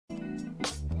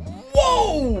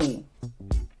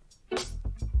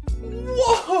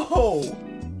Oh!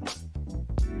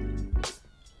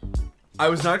 I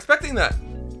was not expecting that.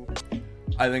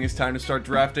 I think it's time to start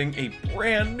drafting a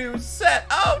brand new set.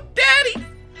 Oh, daddy!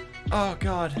 Oh,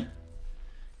 God.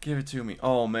 Give it to me.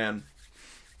 Oh, man.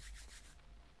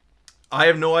 I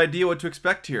have no idea what to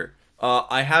expect here.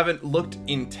 I haven't looked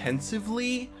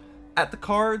intensively at the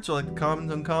cards, or like the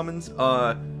commons, uncommons.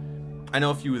 I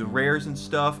know a few of the rares and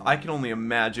stuff. I can only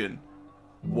imagine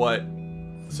what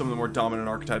some of the more dominant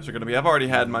archetypes are going to be. I've already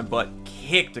had my butt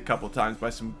kicked a couple of times by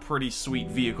some pretty sweet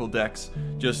vehicle decks,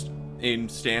 just in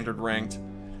standard ranked.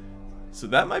 So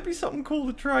that might be something cool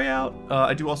to try out.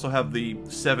 I do also have the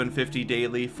 750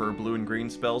 daily for blue and green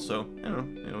spells, so I don't know,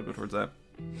 maybe I'll go towards that.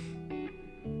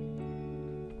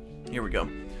 Here we go.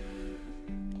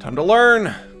 Time to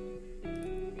learn!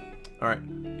 Alright.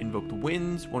 Invoke the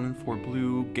winds, 1 and 4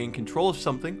 blue, gain control of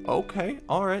something. Okay,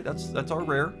 alright, that's our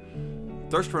rare.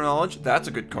 Thirst for knowledge, that's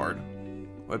a good card.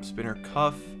 Web spinner,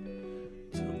 cuff.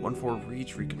 So 1/4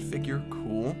 reach, reconfigure,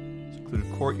 cool. Secluded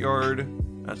courtyard.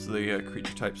 That's the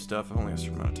creature type stuff. I've only got a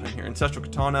certain amount of time here. Ancestral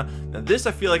Katana. Now this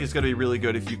I feel like is going to be really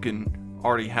good if you can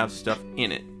already have stuff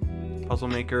in it. Puzzle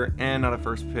Maker, and not a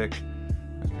first pick.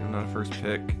 Not a first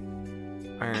pick.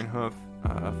 Iron Hoof.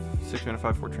 6 mana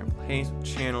 5/4 trample haste.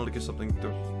 Channel to get something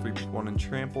 3/1 and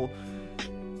trample.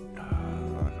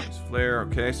 Flare.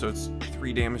 Okay, so it's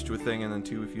 3 damage to a thing and then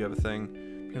 2 if you have a thing.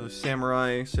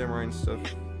 Samurai and stuff.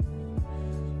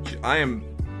 I am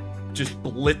just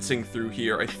blitzing through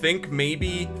here. I think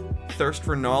maybe Thirst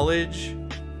for Knowledge,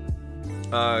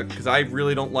 because I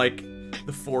really don't like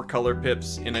the 4 color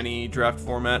pips in any draft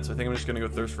format, so I think I'm just gonna go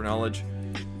Thirst for Knowledge.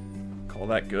 Call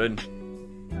that good.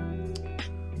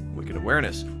 Wicked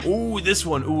Awareness. Ooh, this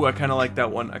one. Ooh, I kind of like that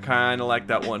one. I kind of like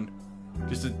that one.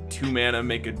 Just a 2 mana,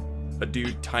 make a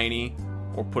dude tiny,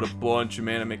 or put a bunch of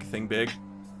mana, make a thing big.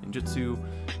 Ninjutsu.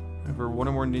 Whenever 1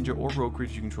 or more ninja or rogue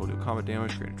creatures you control do combat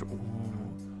damage, create a...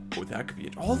 Oh, that could be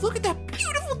it. Oh, look at that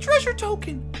beautiful treasure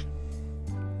token!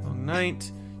 Long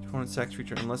Night. Opponent sacks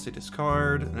creature unless they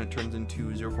discard, and it turns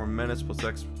into 0/4 menace plus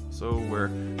X. So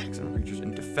where X creatures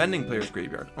in defending player's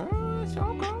graveyard. Oh, it's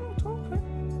all gone. It's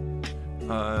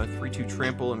okay. 3/2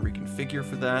 trample and reconfigure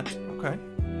for that. Okay.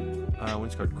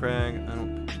 Windscarred Crag. I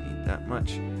don't need that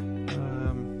much.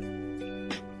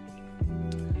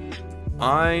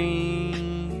 I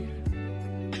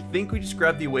think we just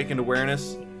grab the Awakened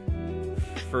Awareness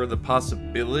for the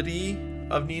possibility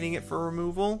of needing it for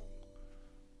removal.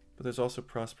 But there's also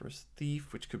Prosperous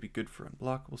Thief, which could be good for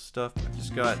unblockable stuff. I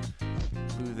just got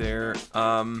blue there.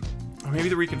 Or maybe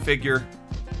the Reconfigure.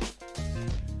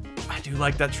 I do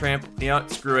like that tramp. Yeah,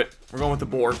 screw it. We're going with the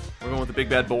boar. We're going with the big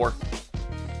bad boar.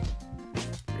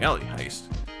 Reality Heist.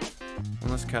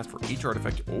 Unless cast for each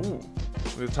artifact. Ooh.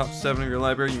 With the top 7 of your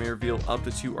library, you may reveal up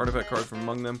to 2 artifact cards from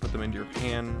among them. Put them into your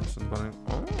hand.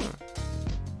 Oh.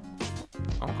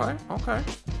 Okay, okay.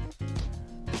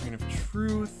 Ring of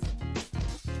Truth.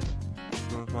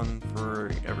 One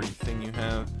for everything you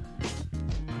have.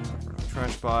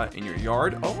 Trash bot in your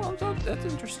yard. Oh, that's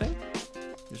interesting.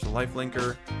 There's a life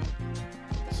linker.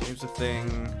 Saves a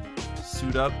thing.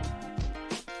 Suit up.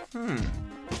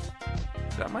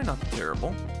 That might not be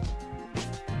terrible.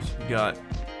 So we got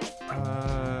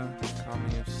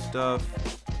economy of stuff.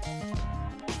 Gain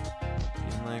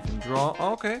life and draw.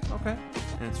 Oh, okay, okay.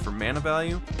 And it's for mana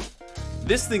value.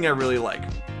 This thing I really like.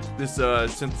 This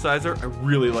synthesizer, I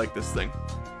really like this thing.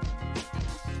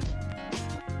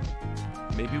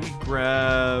 Maybe we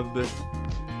grab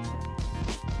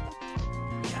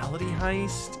Reality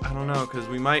Heist. I don't know, because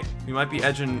we might be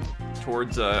edging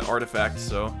towards artifacts.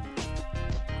 So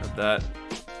grab that.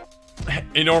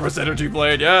 Enormous energy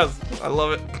blade. Yes, I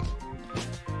love it.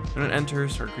 When it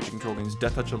enters, start creature control gains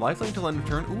Death Touch and lifelink until end of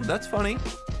turn. Ooh, that's funny.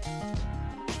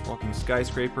 Walking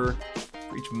Skyscraper.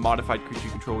 For each modified creature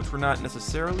you control, which we're not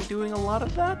necessarily doing a lot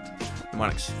of that.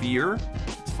 Demonic Sphere.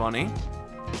 It's funny.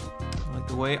 I like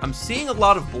the way. I'm seeing a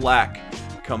lot of black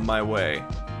come my way.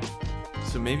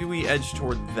 So maybe we edge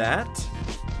toward that.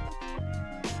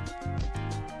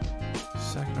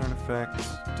 Second artifact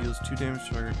deals 2 damage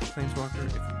to our Planeswalker.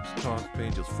 If it's tossed,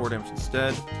 it deals 4 damage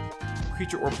instead.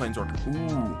 Creature or Planeswalker.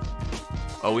 Ooh.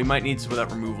 Oh, we might need some of that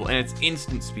removal. And it's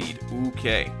instant speed.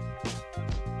 Okay.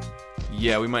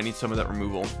 Yeah, we might need some of that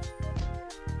removal.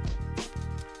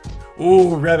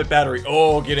 Ooh, Rabbit Battery.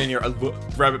 Oh, get in here.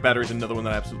 Rabbit Battery is another one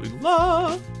that I absolutely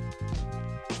love.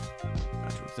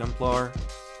 Natural Exemplar.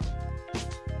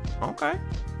 Okay,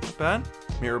 not bad.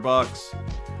 Mirror Box.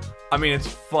 I mean, it's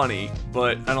funny,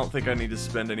 but I don't think I need to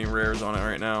spend any rares on it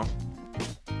right now.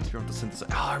 To synthesize.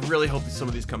 Oh, I really hope some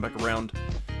of these come back around.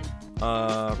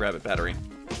 Rabbit Battery.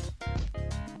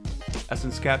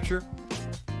 Essence Capture.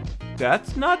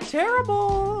 That's not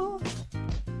terrible.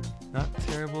 Not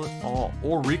terrible at all.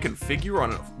 Or reconfigure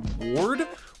on a ward?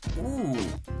 Ooh,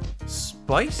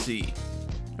 spicy.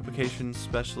 Application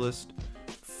specialist.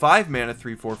 5 mana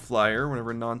 3/4 flyer. Whenever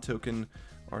a non-token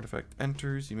artifact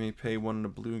enters, you may pay 1 in a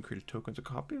blue and create a token as a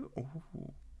copy.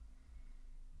 Ooh.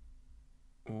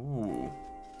 Ooh.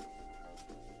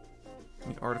 How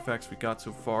many artifacts we got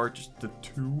so far? Just the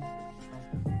 2.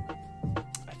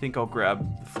 I think I'll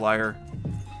grab the flyer.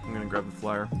 I'm gonna grab the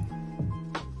flyer.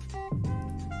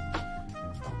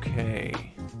 Okay.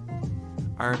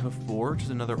 Ironhoof Boar, which is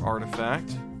another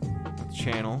artifact with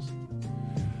channels.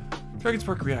 Dragon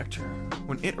Spark Reactor.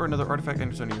 When it or another artifact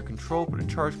enters under your control, put a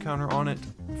charge counter on it.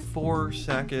 4,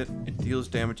 sack it. It deals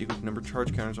damage equal to the number of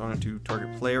charge counters on it to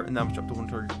target player, and that much up to 1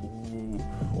 target. Ooh.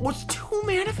 Oh, it's 2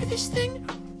 mana for this thing?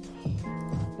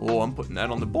 Oh, I'm putting that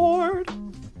on the board.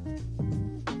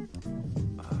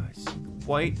 I see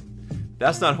white.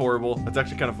 That's not horrible. That's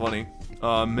actually kind of funny.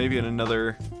 Maybe in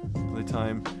another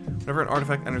time. Whenever an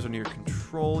artifact enters under your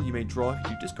control, you may draw if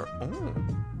you discard. Oh,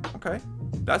 okay.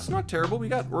 That's not terrible.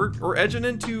 We're edging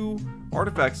into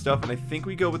artifact stuff, and I think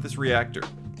we go with this reactor.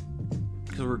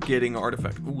 Because we're getting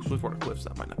artifact. Ooh, Swiftwater Cliffs.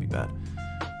 That might not be bad.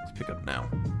 Let's pick up now.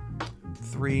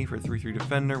 3 for a 3/3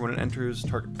 defender. When it enters,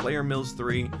 target player mills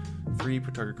 3. 3 per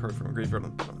target card from a graveyard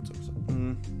on the bottom.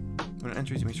 When it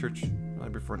enters, you may search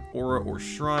library for an aura or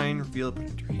shrine. Reveal it, put it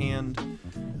into your hand.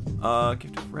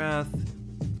 Gift of Wrath.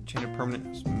 Chain of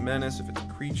Permanent is Menace. If it's a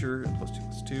creature,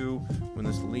 +2/+2. When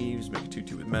this leaves, make a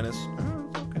 2/2 with Menace. Oh,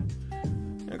 okay.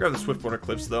 I'll grab the Swiftwater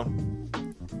Cliffs, though.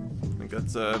 I think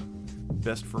that's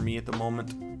best for me at the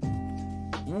moment.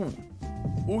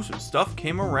 Ooh, some stuff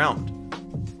came around.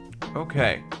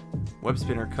 Okay. Web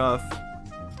Spinner Cuff.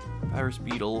 Virus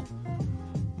Beetle.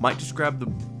 Might just grab the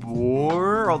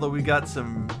boar, although we got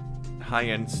some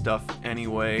high-end stuff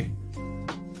anyway.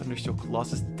 Thundersteel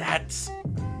Colossus. That's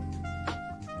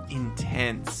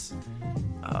intense.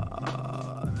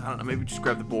 I don't know, maybe just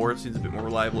grab the boar. It seems a bit more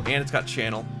reliable, and it's got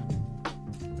channel.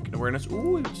 Wicked Awareness.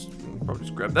 Ooh, probably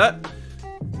just grab that. It's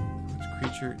a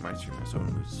creature. It might stream my zone.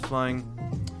 Loses flying.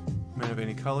 Man of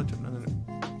any color. Tap another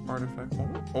artifact.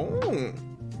 Oh.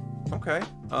 Okay.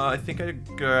 I think I'd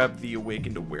grab the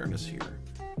Awakened Awareness here.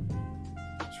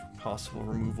 Just for possible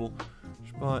removal.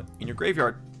 Spot in your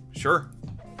graveyard. Sure.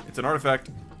 It's an artifact.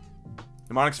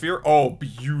 Demonic Sphere. Oh,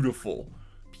 beautiful.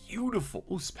 Beautiful.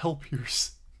 Oh, Spell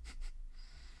Pierce.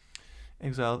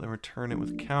 Exile it and return it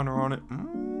with a counter on it.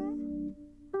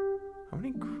 How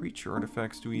many creature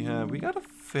artifacts do we have? We got a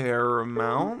fair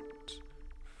amount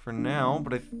for now,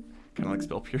 but I kind of like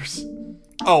Spell Pierce.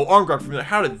 Oh, Arm Guard Familiar.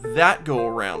 How did that go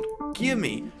around?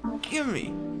 Gimme.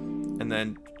 And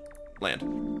then land.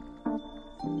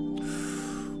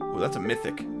 Oh, that's a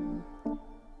mythic.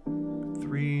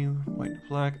 3, white and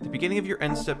black. At the beginning of your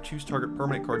end step, choose target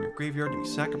permanent card in your graveyard. You may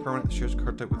sack a permanent that shares a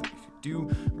card type with it. If you do,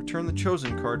 return the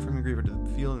chosen card from your graveyard to the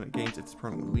field, and it gains its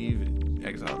permanent leave.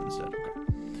 Exile it instead. Okay.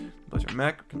 Blazer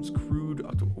Mech becomes crude.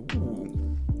 Up to,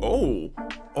 ooh.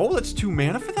 Oh, that's 2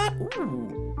 mana for that?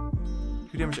 Ooh.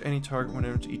 2 damage to any target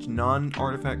whenever to each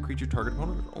non-artifact creature target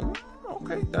opponent. Oh,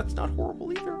 okay. That's not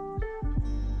horrible either.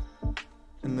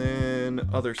 And then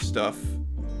other stuff.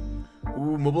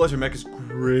 Ooh, Mobilizer Mech is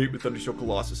great with Thundersteel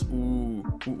Colossus. Ooh.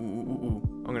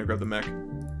 I'm gonna grab the mech.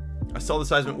 I saw the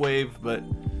Seismic Wave, but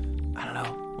I don't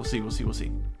know. We'll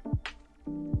see.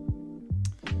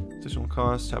 Additional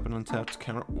cost, tap and untap,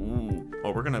 counter. Ooh.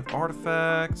 Oh, we're gonna have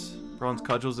artifacts. Bronze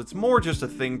Cudgels. It's more just a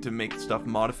thing to make stuff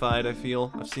modified, I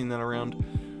feel. I've seen that around.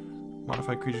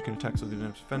 Modified creatures can attack with the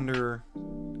defender.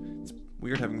 It's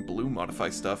weird having blue modify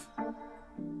stuff.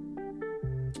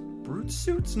 Brute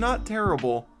Suit's not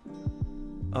terrible.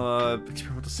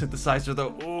 Experimental Synthesizer,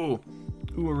 though.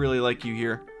 Ooh, I really like you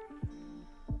here.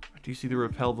 Do you see the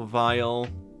Repel the Vial?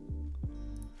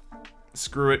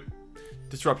 Screw it.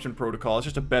 Disruption Protocol. It's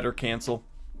just a better cancel,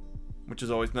 which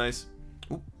is always nice.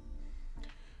 Ooh.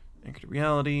 Anchor to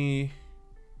Reality.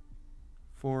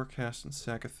 Forecast and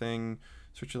sack a thing.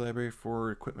 Search your library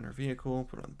for equipment or vehicle.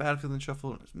 Put it on the battlefield and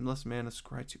shuffle. Less mana,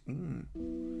 scry to.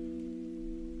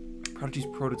 Prodigy's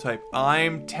Prototype.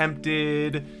 I'm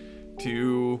tempted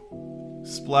to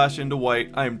splash into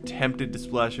white. I'm tempted to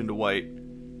splash into white.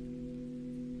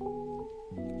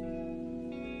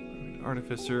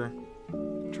 Artificer.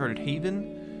 Charted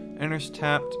Haven. Enters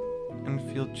tapped. And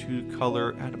field choose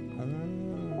color. Add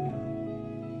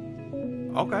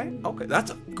Okay.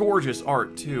 That's a gorgeous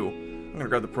art, too. I'm gonna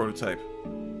grab the Prototype.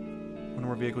 One or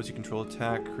more vehicles you control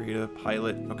attack. Create a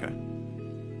pilot. Okay.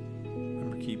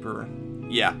 Member Keeper.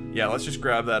 Yeah, let's just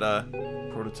grab that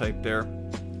Prototype there.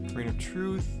 Reign of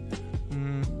Truth.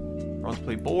 Bronze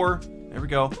Plate Boar. There we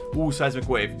go. Ooh, Seismic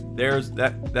Wave. There's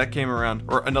that came around.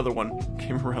 Or another one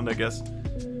came around, I guess.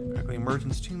 Crackling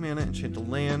Emergence, 2 mana, enchanted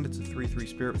land. It's a 3/3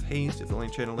 spirit with haste. If the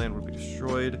enchanted land would be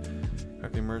destroyed.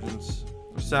 Crackling Emergence.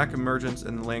 Sack Emergence,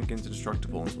 and the land gains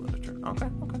indestructible until end of turn. Okay,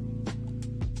 okay.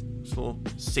 Just a little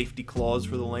safety clause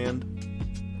for the land.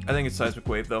 I think it's Seismic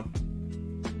Wave, though.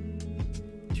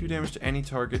 2 damage to any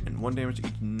target, and 1 damage to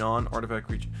each non-artifact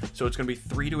creature. So it's going to be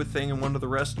 3 to a thing and 1 to the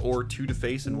rest, or 2 to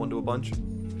face and 1 to a bunch.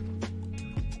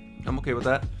 I'm okay with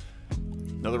that.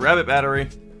 Another rabbit battery.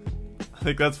 I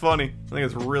think that's funny. I think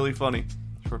it's really funny.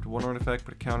 Show up to 1 artifact,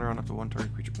 put a counter on up to 1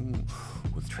 target creature. Ooh,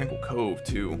 with Tranquil Cove,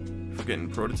 too. If we're getting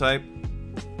prototype. I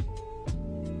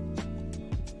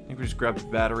think we just grab the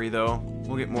battery, though.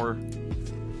 We'll get more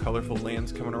colorful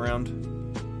lands coming around.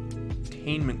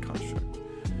 Attainment Construct.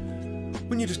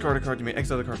 When you discard a card, you may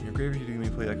exile the card from your graveyard. You may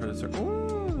play that card at start.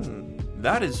 Ooh,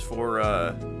 that is for,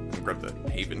 I'll grab the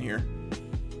Haven here.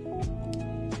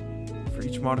 For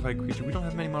each modified creature. We don't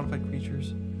have many modified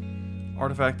creatures.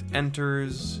 Artifact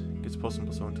enters. Gets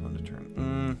 +1/+1 until end of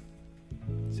turn.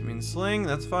 Simian Sling,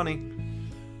 that's funny.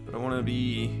 But I want to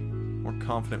be more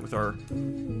confident with our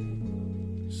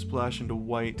splash into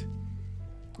white.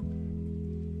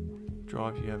 Draw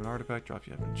if you have an artifact, draw if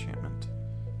you have an enchantment.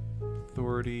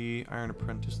 Authority, Iron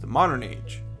Apprentice, the Modern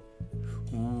Age.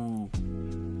 Ooh.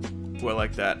 Ooh, I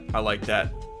like that. I like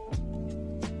that.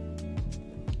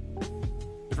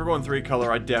 If we're going 3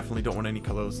 color, I definitely don't want any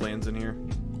colorless lands in here.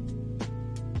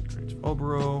 Creates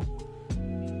Obero.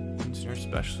 Ensnare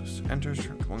Specialist. Enters,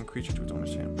 turn 1 creature to its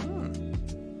owner's hand.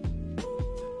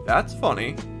 That's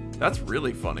funny. That's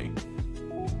really funny.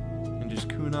 And just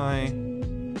Kunai.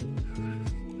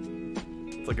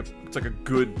 It's like a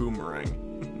good boomerang.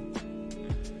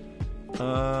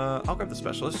 I'll grab the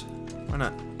Specialist. Why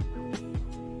not?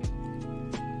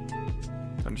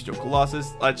 Thundersteel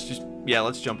Colossus.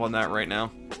 Let's jump on that right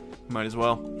now. Might as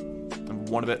well.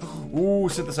 Number 1 of it. Ooh,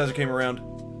 Synthesizer came around.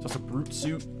 It's also Brute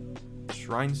Suit.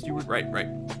 Shrine Steward. Right. I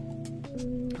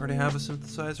already have a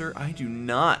Synthesizer. I do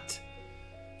not.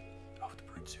 Oh, the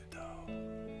Brute Suit, though.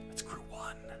 That's crew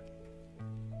 1.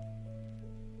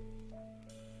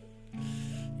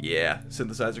 Yeah,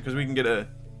 Synthesizer, because we can get a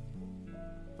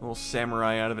little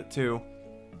samurai out of it, too.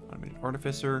 Automated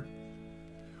Artificer.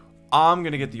 I'm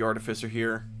going to get the Artificer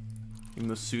here. Even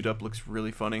though Suit Up looks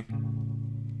really funny.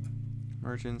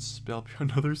 Emergence, Spell Pierce.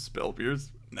 Another Spell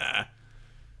Pierce? Nah.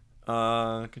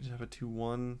 Could just have a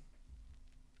 2/1.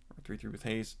 Or 3/3 with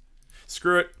haste.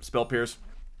 Screw it. Spell Pierce.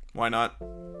 Why not?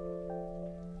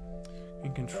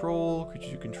 In control.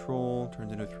 Creatures you control.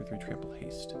 Turns into a 3/3 trample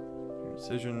haste. Your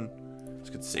decision.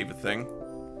 This could save a thing.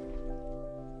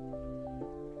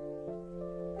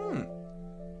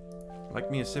 Like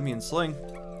me a Simian Sling.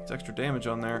 It's extra damage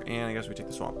on there, and I guess we take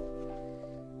the swamp.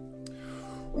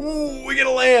 Ooh, we get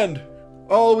a land!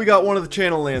 Oh, we got one of the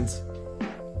channel lands.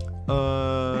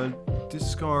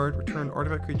 Discard, return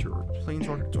artifact creature or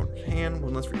planeswalker to owner's hand.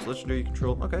 1 less for each legendary you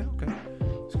control. Okay.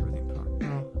 Discover the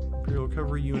Imperial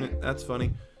Recovery Unit. That's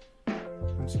funny.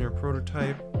 Ensnare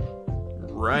Prototype.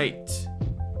 Right.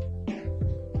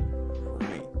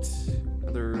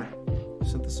 Another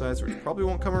Synthesizer, which probably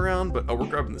won't come around, but we're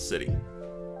grabbing the city.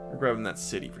 We're grabbing that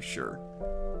city for sure.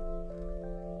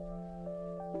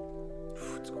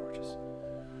 Ooh, it's gorgeous.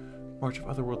 March of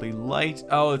Otherworldly Light.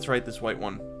 Oh, that's right, this white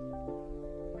one.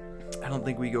 I don't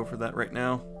think we go for that right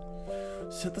now.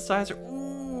 Synthesizer.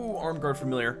 Ooh, Armed Guard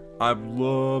Familiar. I'm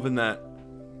loving that.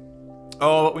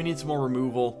 Oh, but we need some more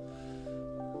removal.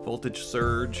 Voltage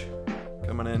Surge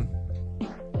coming in.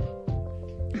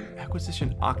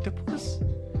 Acquisition Octopus?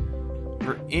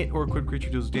 For it or equipped creature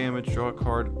deals damage, draw a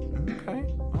card. Okay.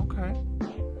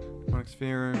 Demonic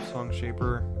Sphere, Song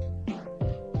Shaper.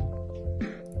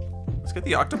 Let's get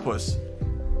the Octopus.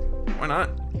 Why not?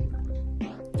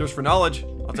 Thirst for Knowledge.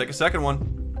 I'll take a second one.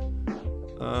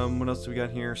 What else do we got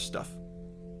here? Stuff.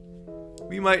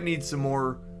 We might need some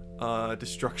more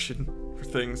destruction for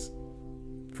things.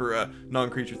 For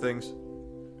non-creature things.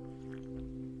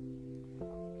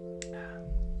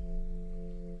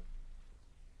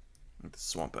 Get the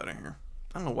swamp out of here.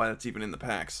 I don't know why that's even in the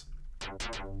packs.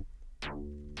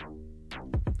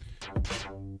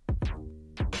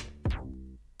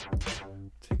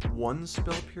 Take 1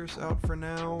 Spell Pierce out for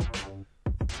now.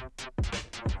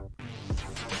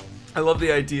 I love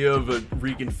the idea of a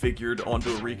reconfigured onto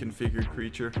a reconfigured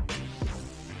creature.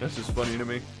 That's just funny to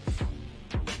me.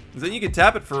 Then you can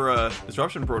tap it for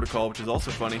Disruption Protocol, which is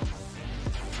also funny.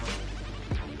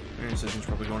 Incision's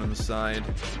probably going on the side.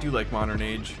 I do like Modern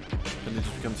Age. And it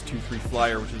just becomes 2/3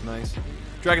 flyer, which is nice.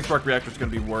 Dragon Spark Reactor is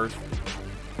going to be worth.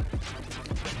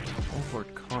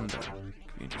 Overlord Conda. Could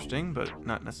be interesting, but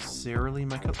not necessarily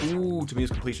my cup. Ooh, to me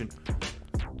is completion.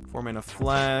 4 mana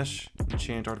flash,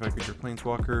 enchant artifact creature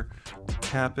planeswalker,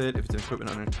 tap it. If it's an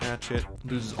equipment, unattach it.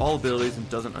 Loses all abilities and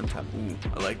doesn't untap. Ooh,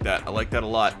 I like that. I like that a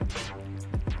lot.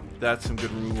 That's some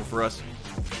good removal for us.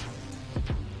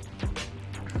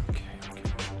 Okay.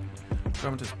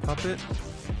 Dramatist Puppet.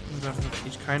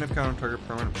 Each kind of counter target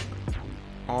permanent.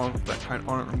 All of that kind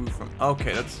on it removed from.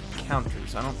 Okay, that's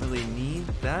counters. I don't really need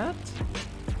that.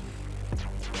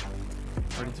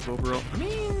 Guardians of Oberil. I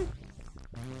mean,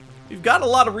 you've got a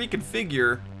lot of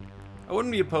reconfigure. I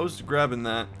wouldn't be opposed to grabbing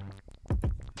that.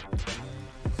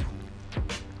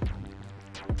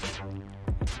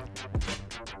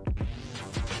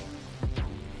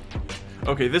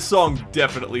 Okay, this song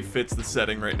definitely fits the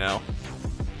setting right now.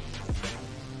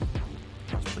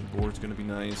 Board's gonna be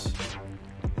nice.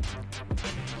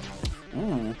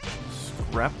 Ooh,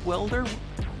 Scrap Welder.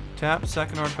 Tap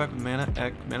second artifact with mana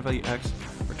value X.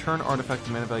 Return artifact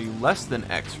with mana value less than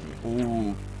X.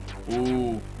 Ooh,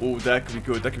 that could be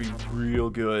good. That could be real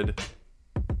good.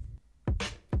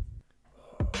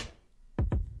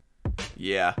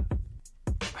 Yeah.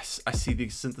 I see the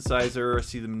synthesizer, I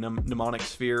see the mnemonic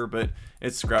sphere, but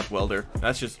it's Scrap Welder.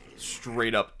 That's just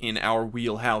straight up in our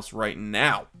wheelhouse right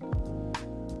now.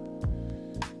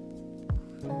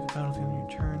 Battlefield on your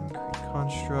turn, create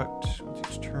construct, once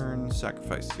each turn,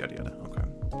 sacrifice, yada yada. Okay.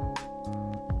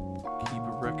 Keep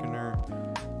a Reckoner.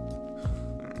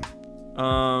 I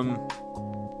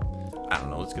don't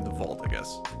know, let's get the vault, I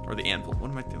guess. Or the anvil. What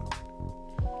am I doing?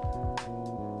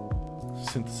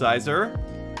 Synthesizer.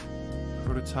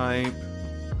 Prototype.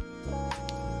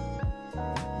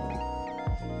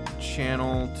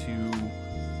 Channel to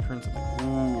turn something.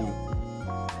 Ooh.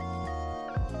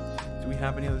 Do we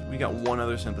have any other? We got one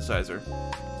other synthesizer.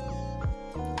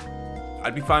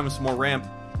 I'd be fine with some more ramp.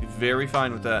 Be very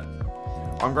fine with that.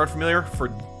 Arm Guard Familiar for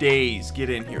days. Get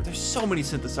in here. There's so many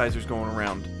synthesizers going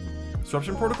around.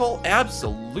 Disruption Protocol?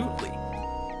 Absolutely.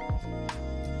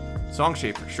 Song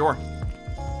Shaper, sure.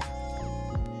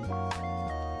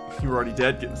 You were already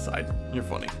dead? Get inside. You're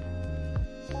funny.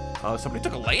 Somebody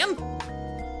took a land?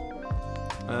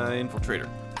 Infiltrator.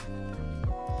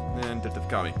 And Death of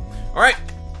Kami. Alright.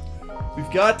 We've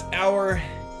got our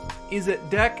Is It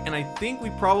deck, and I think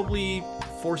we probably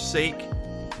forsake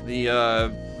the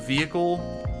vehicle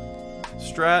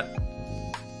strat.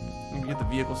 Maybe get the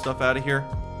vehicle stuff out of here.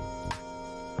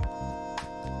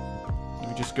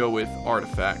 We just go with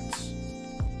artifacts.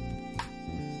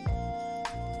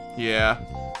 Yeah.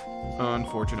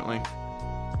 Unfortunately.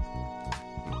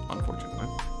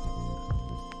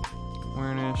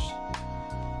 Awareness.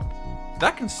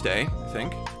 That can stay, I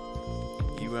think.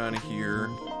 Get you out of here.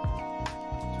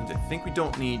 Since I think we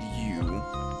don't need you.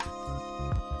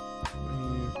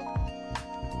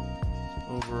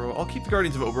 Oberil. I'll keep the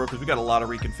Guardians of Oberil because we got a lot of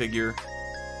reconfigure.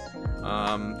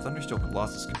 Thunderstone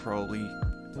Colossus can probably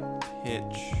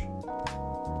pitch.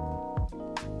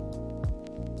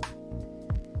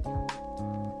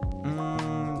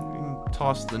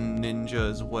 Toss the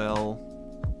ninja as well.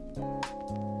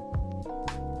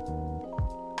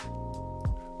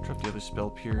 Drop the other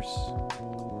spell pierce.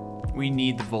 We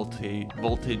need the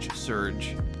voltage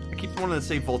surge. I keep wanting to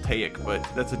say voltaic, but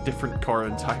that's a different card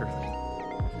entirely.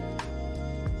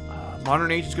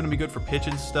 Modern Age is going to be good for pitch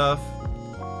and stuff.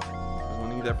 We'll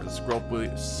need that for the scrap.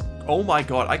 Oh my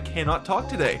god, I cannot talk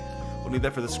today. We'll need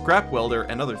that for the Scrap Welder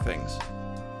and other things.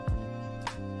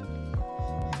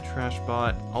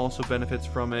 Trashbot also benefits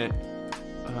from it.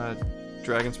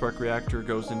 Dragon Spark Reactor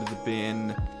goes into the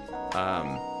bin.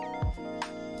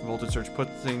 Voltage Surge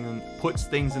puts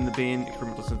things in the bin.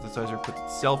 Experimental Synthesizer puts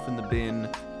itself in the bin.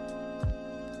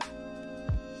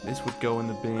 This would go in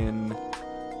the bin.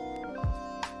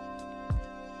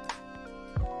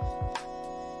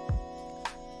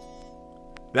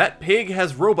 That pig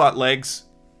has robot legs.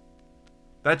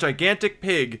 That gigantic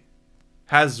pig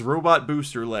has robot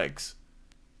booster legs.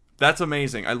 That's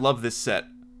amazing. I love this set.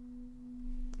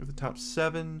 At the top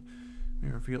 7, you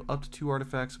reveal up to 2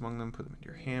 artifacts. Among them, put them into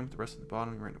your hand. With the rest at the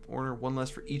bottom in random order. 1 less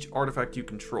for each artifact you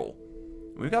control.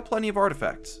 And we've got plenty of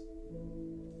artifacts.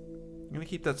 I'm going to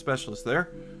keep that specialist there.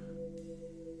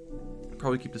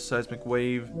 Probably keep the Seismic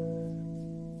Wave.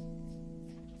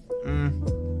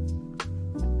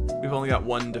 We've only got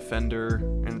 1 defender,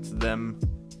 and it's them.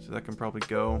 So that can probably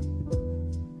go.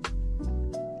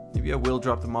 Maybe I will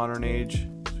drop the Modern Age.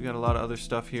 We got a lot of other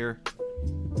stuff here.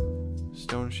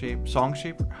 Stone Shape, Song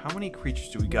Shaper. How many creatures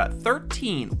do we got?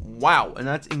 13. Wow, and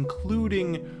that's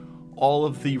including all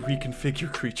of the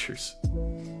reconfigure creatures.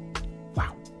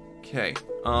 Wow. Okay.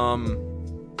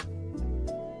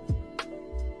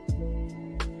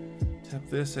 Tap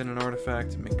this and an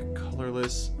artifact to make it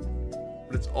colorless.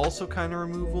 But it's also kind of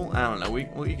removal. I don't know.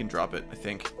 We can drop it, I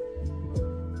think.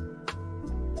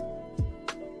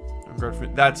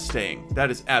 That's staying.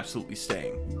 That is absolutely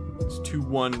staying. It's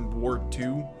 2/1 Ward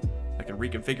 2. I can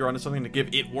reconfigure onto something to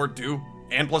give it Ward 2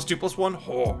 and +2/+1.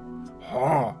 Oh.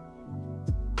 Oh.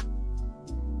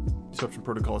 Disruption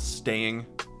Protocol is staying.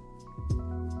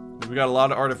 We got a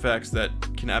lot of artifacts that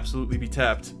can absolutely be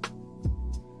tapped.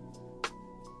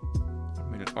 I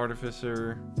made an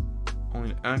Artificer.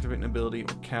 Only activate an ability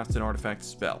or cast an artifact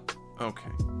spell. Okay.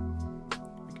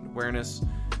 Making awareness.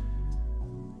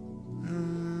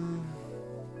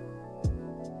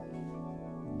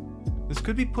 This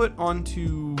could be put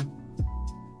onto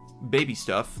baby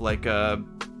stuff, like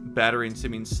Battery and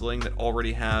Simian Sling that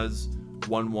already has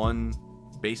 1/1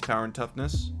 base power and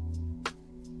toughness.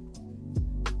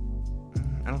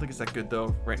 I don't think it's that good,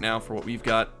 though, right now for what we've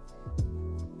got.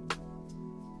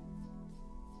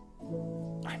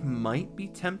 I might be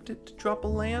tempted to drop a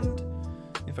land.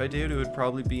 If I did, it would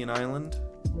probably be an island.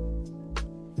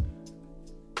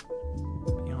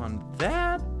 Beyond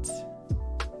that...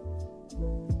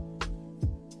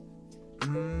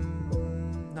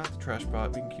 not the trash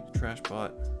bot. We can keep the trash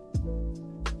bot.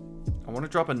 I want to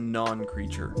drop a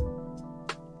non-creature.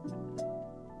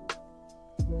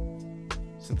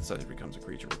 Synthesizer becomes a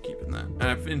creature. We're keeping that.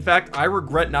 And in fact, I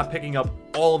regret not picking up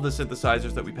all of the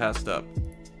synthesizers that we passed up.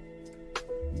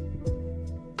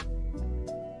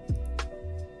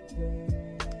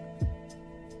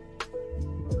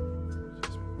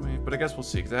 But I guess we'll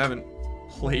see, because I haven't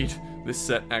played this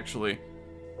set, actually.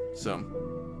 So,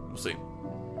 we'll see.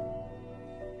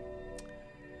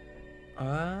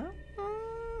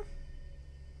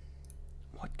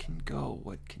 What can go?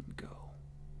 What can go?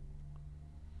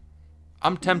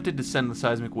 I'm tempted to send the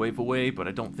Seismic Wave away, but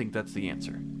I don't think that's the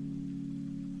answer.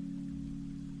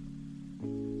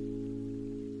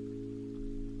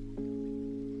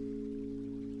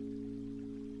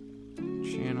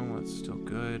 Channel, that's still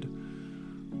good.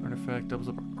 Artifact, doubles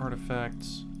up our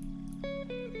artifacts.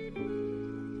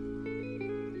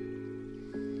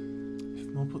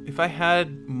 If I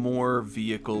had more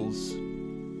vehicles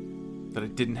that I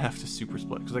didn't have to super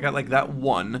split, because I got like that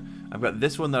one, I've got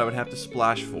this one that I would have to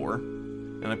splash for,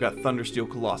 and I've got Thundersteel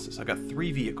Colossus. I've got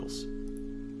 3 vehicles.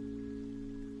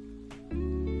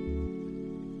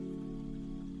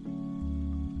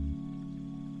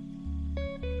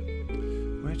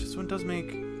 Wait, this one does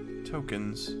make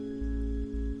tokens.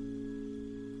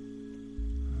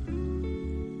 I'm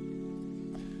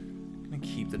gonna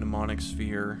keep the Mnemonic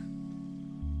Sphere.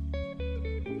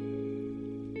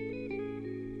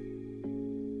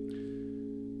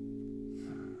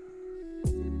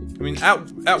 I mean,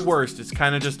 at worst, it's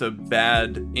kind of just a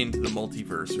bad Into the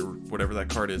Multiverse, or whatever that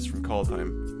card is from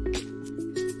Kaldheim.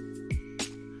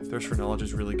 Thirst for Knowledge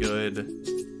is really good.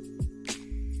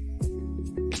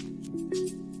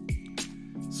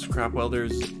 Scrap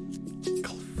Welder's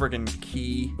friggin'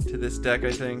 key to this deck,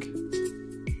 I think.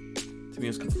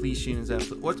 Tamiyo's Completion is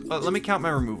absolute. What? Let me count my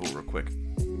removal real quick.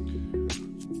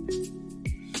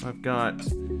 So I've got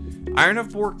Iron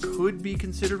of Boar could be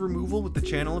considered removal with the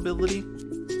channel ability.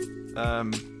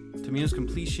 Tamiyo's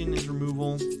Completion is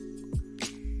removal.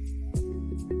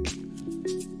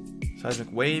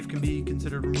 Seismic Wave can be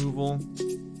considered removal.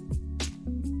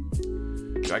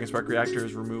 Dragon Spark Reactor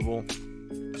is removal.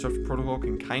 Disruption Protocol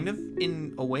can kind of,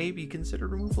 in a way, be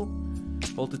considered removal.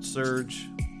 Voltage Surge.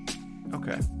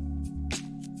 Okay.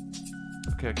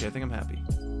 Okay, I think I'm happy.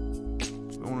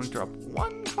 I want to drop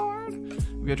one card.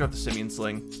 We gotta drop the Simian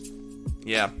Sling.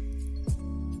 Yeah.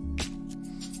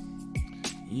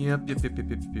 Yep.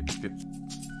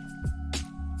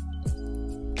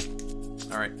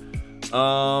 Alright.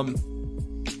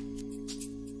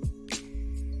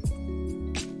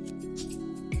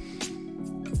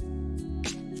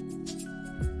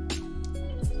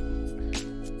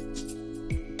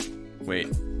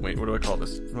 Wait, what do I call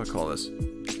this? What do I call this?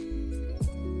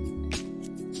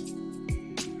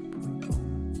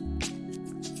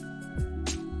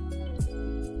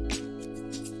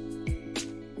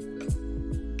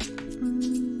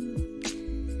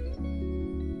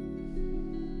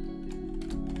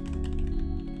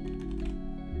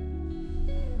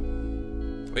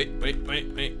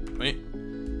 Wait.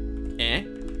 Eh?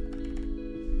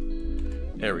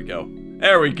 There we go.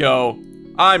 There we go.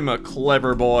 I'm a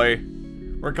clever boy.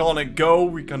 We're calling it Go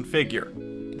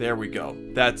Reconfigure. There we go.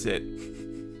 That's it.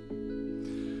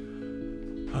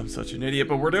 I'm such an idiot,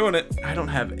 but we're doing it. I don't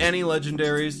have any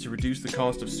legendaries to reduce the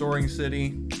cost of Soaring City.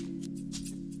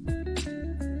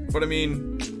 But I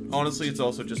mean, honestly, it's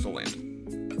also just a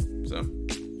land. So.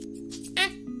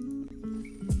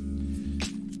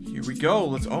 Here we go.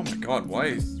 Let's. Oh my God! Why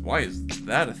is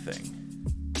that a thing?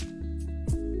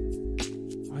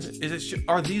 Why is it?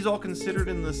 Are these all considered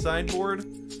in the sideboard?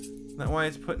 Is that why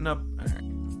it's putting up? All right.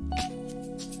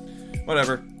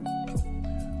 Whatever.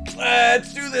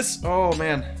 Let's do this. Oh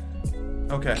man.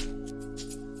 Okay.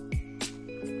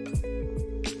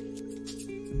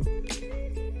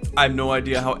 I have no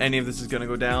idea how any of this is gonna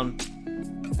go down.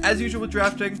 As usual with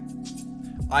drafting,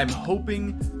 I'm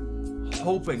hoping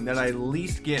that I at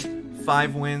least get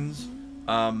 5 wins.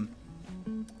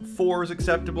 4 is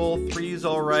acceptable, 3 is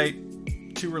alright,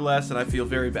 2 or less, and I feel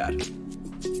very bad.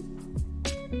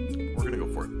 We're gonna go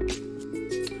for it.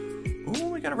 Ooh,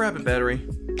 we got a rabbit battery.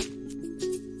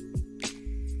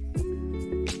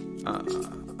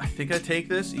 I think I take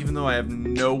this, even though I have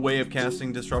no way of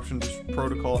casting Disruption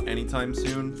Protocol anytime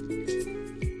soon.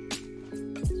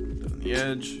 Put that on the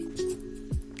edge.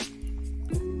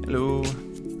 Hello.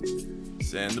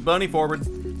 Send the bunny forward.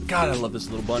 God, I love this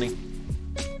little bunny.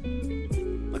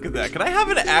 Look at that. Can I have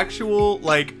an actual,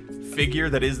 like, figure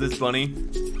that is this bunny?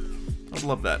 I'd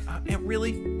love that. Yeah,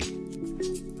 really?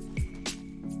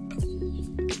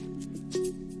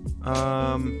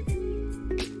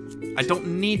 I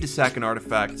don't need to sack an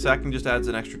artifact. Sacking just adds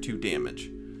an extra 2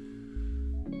 damage.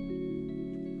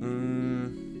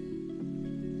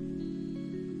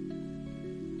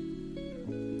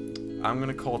 I'm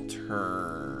gonna call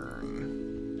turn.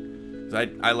 'Cause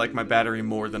I like my battery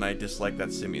more than I dislike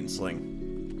that Simian Sling.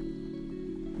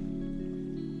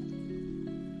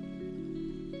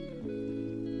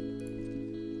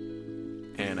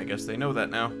 And I guess they know that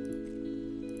now.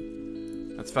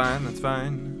 That's fine, that's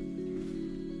fine.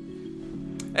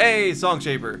 Hey, Song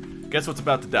Shaper! Guess what's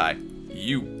about to die?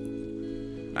 You.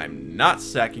 I'm not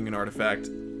sacking an artifact.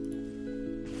 So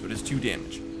it is 2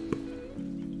 damage.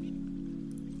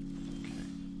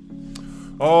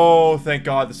 Oh, thank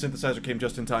God, the synthesizer came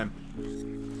just in time.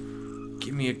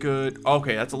 Give me a good...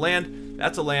 Okay, that's a land.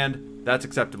 That's a land. That's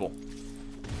acceptable.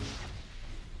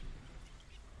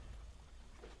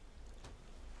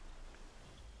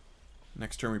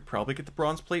 Next turn, we probably get the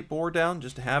bronze plate board down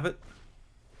just to have it.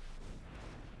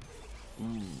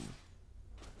 Ooh.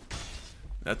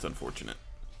 That's unfortunate.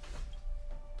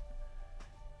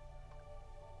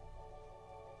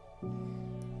 You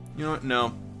know what?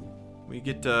 No. We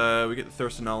get the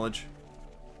Thirst of Knowledge.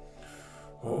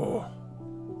 Oh.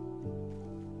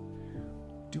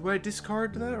 Do I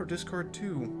discard that or discard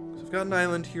 2? Because I've got an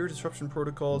island here. Disruption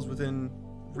Protocols within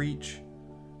reach.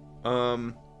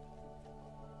 Well,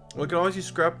 I can always use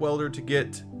Scrap Welder to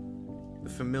get the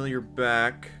familiar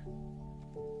back.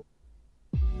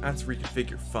 That's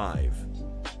reconfigure 5.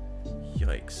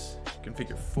 Yikes.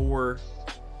 Configure 4.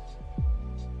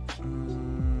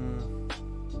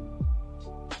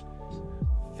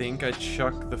 Think I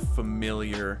chuck the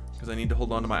familiar because I need to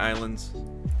hold on to my islands.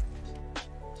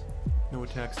 No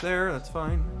attacks there, that's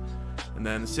fine. And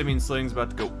then the Simian Sling's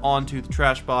about to go onto the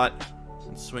trash bot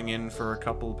and swing in for a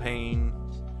couple pain.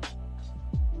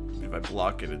 If I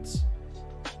block it, it's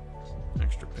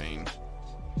extra pain.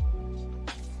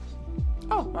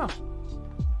 Oh, wow.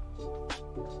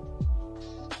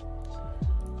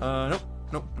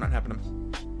 Nope, not happening.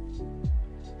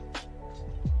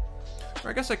 Or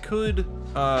I guess I could,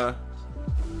 oh,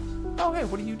 hey,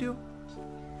 what do you do?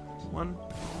 1.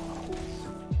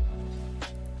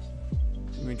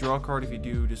 You may draw a card. If you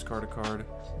do, discard a card.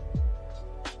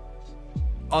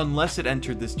 Unless it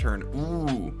entered this turn.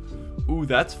 Ooh,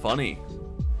 that's funny.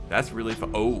 That's really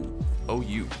fun. Oh,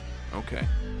 you. Okay.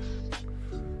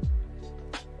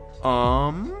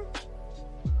 I've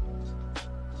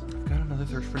got another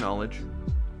Thirst for Knowledge.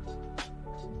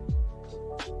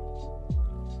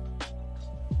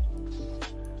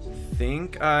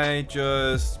 Think I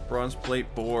just Bronze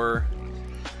Plate Bore,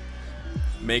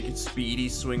 make it speedy,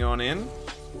 swing on in,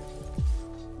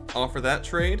 offer that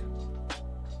trade.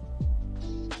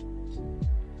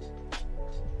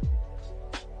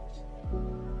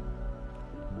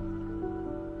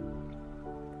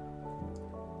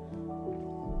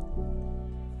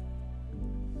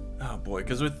 Oh boy,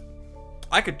 because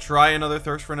I could try another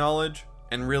Thirst for Knowledge,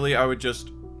 and really I would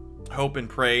just hope and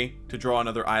pray to draw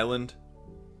another island.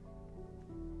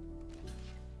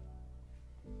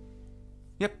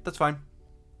 Yep, that's fine.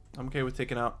 I'm okay with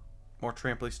taking out more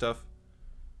tramply stuff.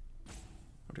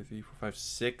 1, 2, 3, 4, 5,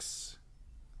 6.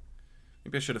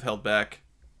 Maybe I should have held back.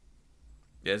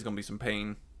 Yeah, there's gonna be some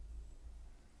pain.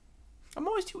 I'm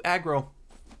always too aggro.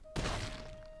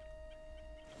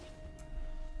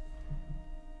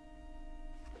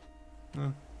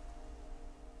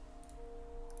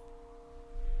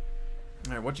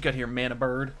 Alright, what you got here, Mana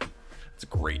Bird? That's a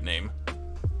great name.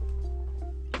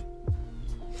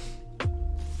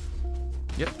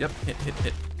 Yep.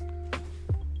 Hit.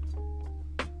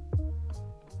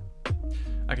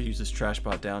 I could use this trash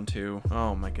bot down too.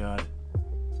 Oh my god.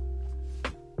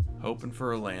 Hoping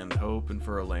for a land.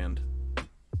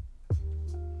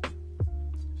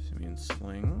 Simian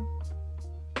Sling.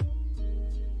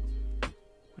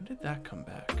 When did that come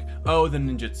back? Oh, the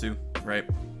ninjutsu. Right.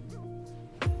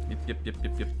 Yep.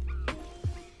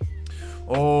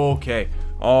 Okay.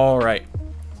 Alright.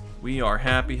 We are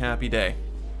happy day.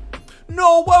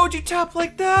 No, why would you tap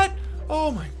like that?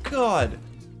 Oh my god.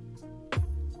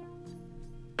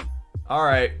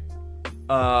 Alright.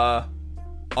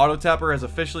 Auto Tapper has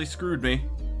officially screwed me.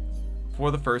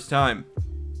 For the first time.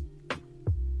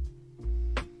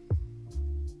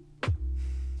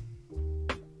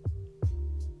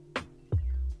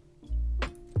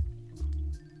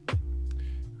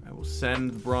 I will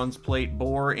send the Bronze Plate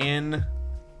Boar in.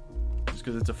 Just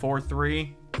because it's a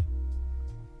 4-3.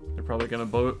 They're probably going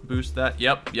to boost that.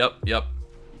 Yep.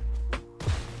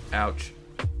 Ouch.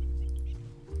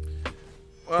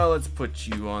 Well, let's put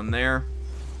you on there.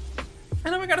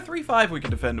 And then we got a 3-5 we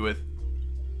can defend with.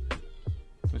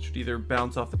 Which should either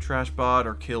bounce off the trash bot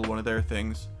or kill one of their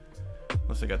things.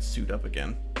 Unless I got suit up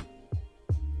again.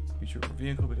 Creature or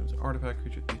vehicle becomes an artifact.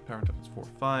 Creature with power toughness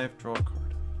 4-5. Draw a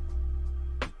card.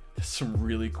 That's some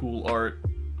really cool art.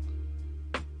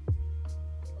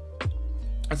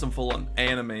 That's some full-on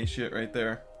anime shit right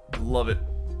there. Love it.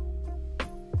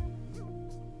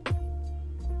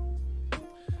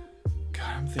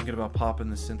 God, I'm thinking about popping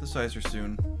the synthesizer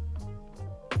soon.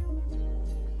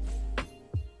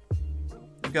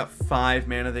 They've got 5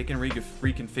 mana. They can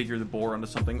reconfigure the boar onto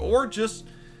something. Or just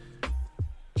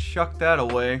chuck that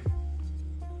away.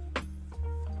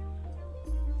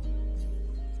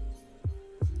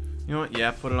 You know what?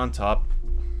 Yeah, put it on top.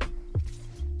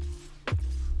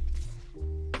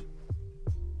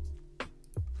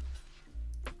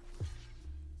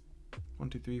 One,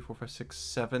 two, three, four, 5, 6,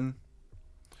 7.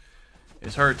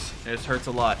 It hurts. It hurts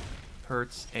a lot.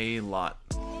 Hurts a lot.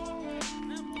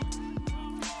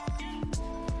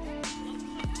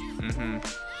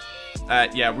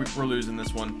 Yeah, we're losing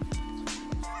this one.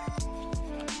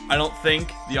 I don't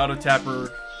think the auto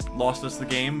tapper lost us the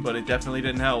game, but it definitely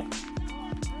didn't help.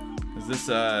 Because this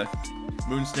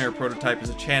Moonsnare prototype is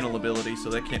a channel ability, so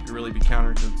that can't really be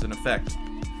countered because it's an effect.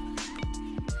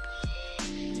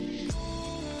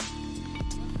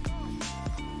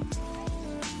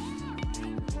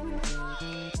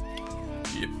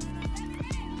 Yep.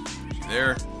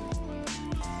 There.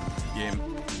 Game.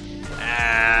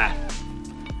 Ah!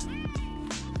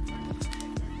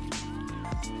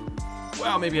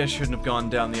 Wow, maybe I shouldn't have gone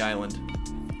down the island.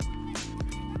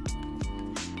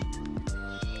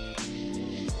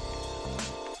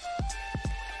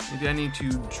 Maybe I need to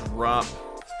drop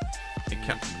a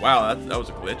count. Wow, that was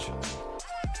a glitch.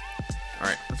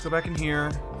 Alright, let's go back in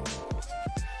here.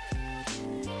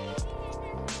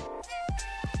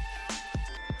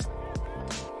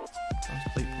 Let's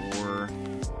play 4.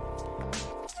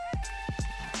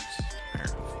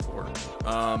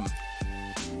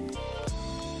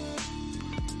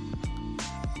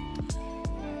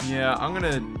 Yeah, I'm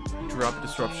gonna drop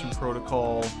Disruption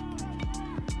Protocol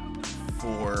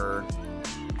for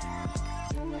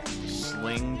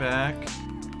Sling back.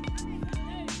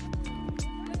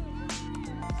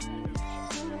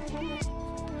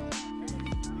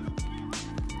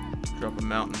 Drop a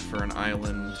mountain for an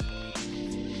island.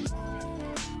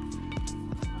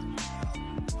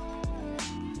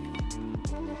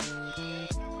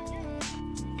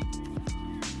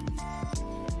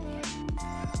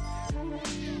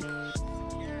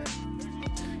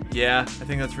 Yeah, I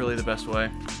think that's really the best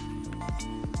way.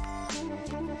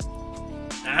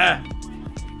 Ah!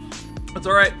 That's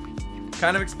alright.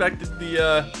 Kind of expected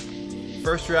the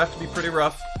first draft to be pretty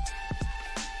rough.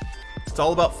 It's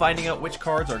all about finding out which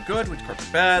cards are good, which cards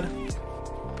are bad.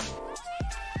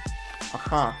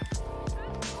 Uh-huh.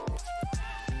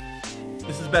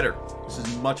 This is better. This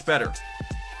is much better.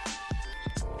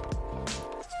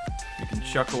 You can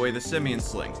chuck away the Simian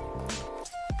Sling.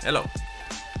 Hello.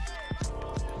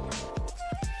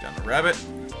 Down the rabbit.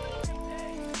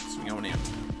 Swing on in.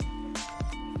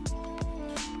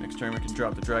 Next turn we can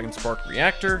drop the Dragon Spark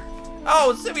Reactor.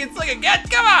 Oh, Simian Sling again!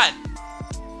 Come on!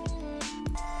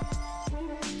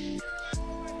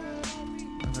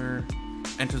 Another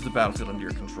enters the battlefield under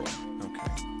your control.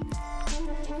 Okay.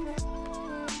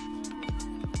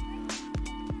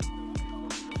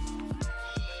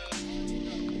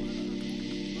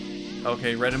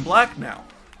 Okay, red and black now.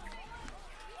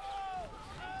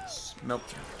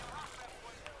 Smelter.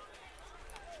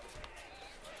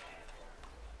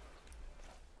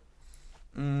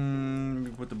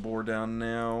 put the boar down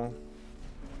now.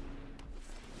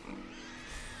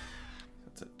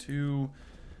 That's at 2.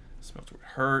 Smelter would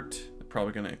hurt. They're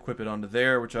probably going to equip it onto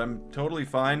there, which I'm totally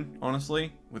fine,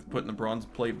 honestly, with putting the bronze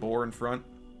plate boar in front.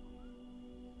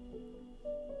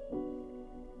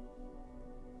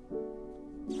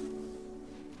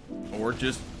 Or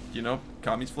just, you know,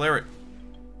 Kami's flare it.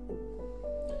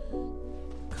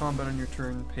 Combat on your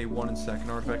turn, pay 1 in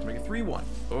second artifact to make it 3-1.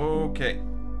 Okay.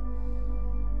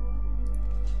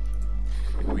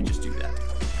 Maybe we just do that.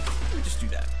 We just do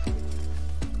that.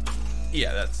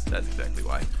 Yeah, that's exactly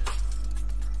why.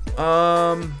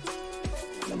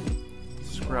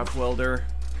 Scrap welder.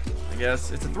 I guess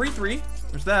it's a 3-3.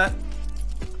 There's that.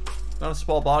 Not a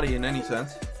small body in any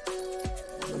sense.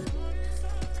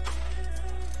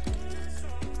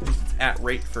 At least it's at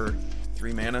rate for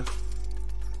 3 mana.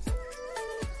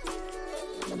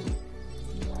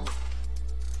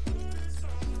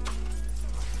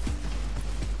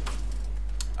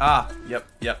 Ah, yep.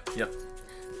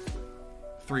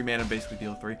 3 mana basically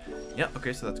deal 3. Yep,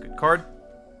 okay, so that's a good card.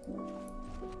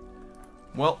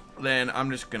 Well, then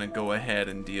I'm just gonna go ahead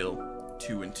and deal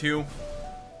 2 and 2.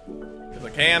 Because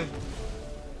I can.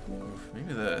 Oof,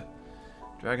 maybe the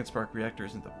Dragon Spark Reactor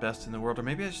isn't the best in the world, or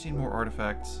maybe I just need more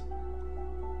artifacts.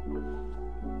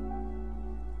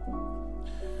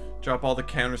 Drop all the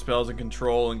counter spells and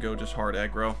control and go just hard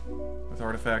aggro with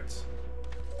artifacts.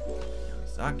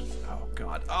 Zaki. Oh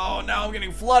god. Oh, now I'm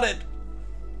getting flooded.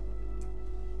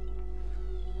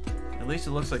 At least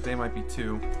it looks like they might be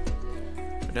 2.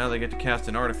 But now they get to cast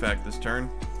an artifact this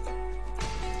turn.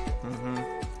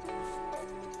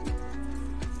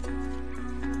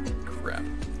 Crap.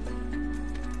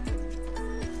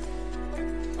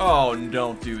 Oh,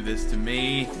 don't do this to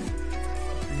me. 3,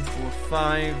 4,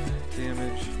 5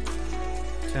 damage.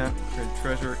 Tap, credit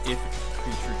treasure if the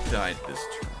creature died this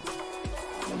turn.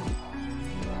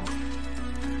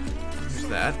 There's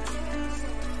that.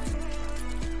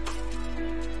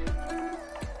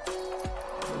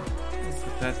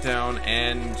 Put that down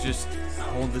and just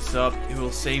hold this up. It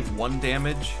will save 1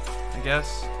 damage, I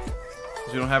guess.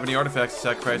 Because we don't have any artifacts to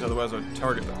sacrifice, otherwise I would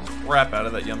target the crap out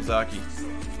of that Yamazaki.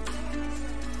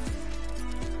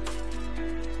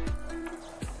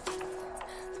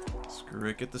 Screw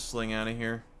it, get the sling out of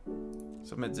here.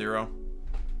 So I'm at 0.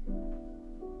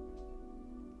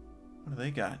 What do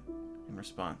they got in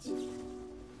response?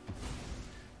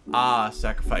 Ah,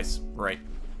 sacrifice. Right.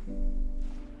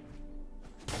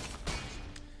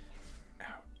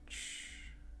 Ouch.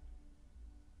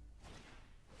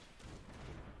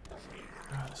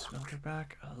 Oh, the smelter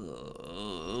back.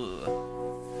 Ugh.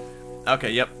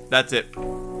 Okay, yep, that's it.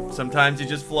 Sometimes you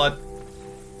just flood.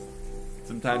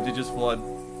 Sometimes you just flood.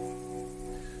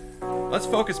 Let's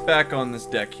focus back on this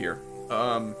deck here.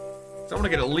 So I want to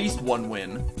get at least 1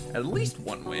 win. At least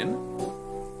 1 win.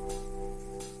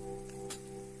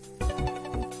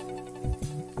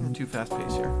 I'm too fast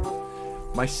paced here.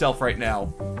 Myself right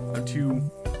now. I'm too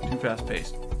fast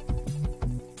paced.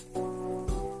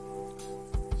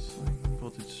 Sling,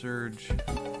 voltage surge.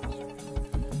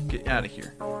 Get out of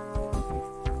here.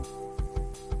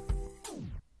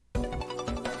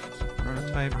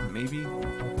 Prototype, maybe.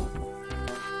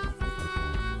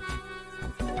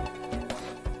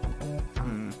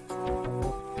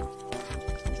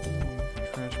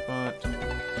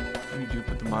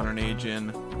 Modern Age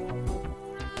in.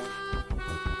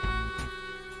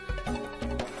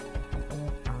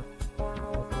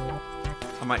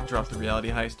 I might drop the Reality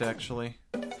Heist, actually.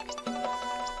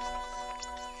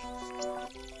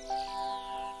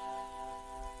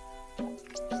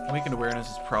 Awakened Awareness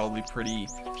is probably pretty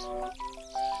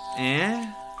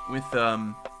with a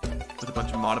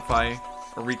bunch of modify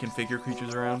or reconfigure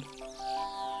creatures around.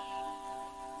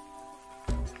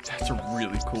 That's a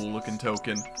really cool looking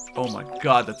token. Oh my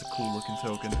god, that's a cool looking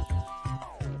token.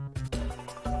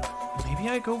 Maybe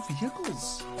I go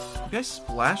vehicles. Maybe I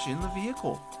splash in the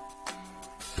vehicle.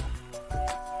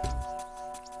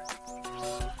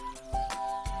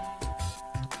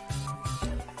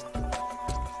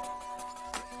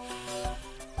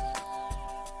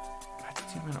 Got to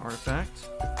do an artifact.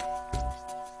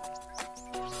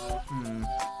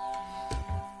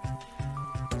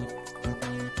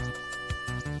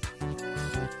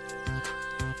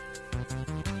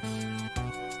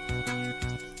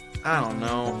 I don't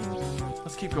know.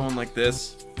 Let's keep going like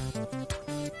this.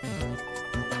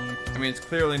 I mean, it's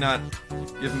clearly not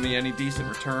giving me any decent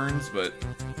returns, but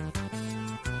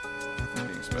what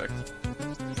do you expect?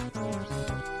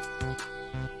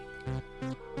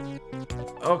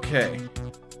 Okay.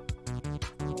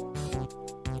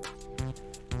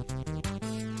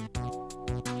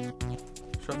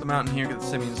 Shut the mountain here, get the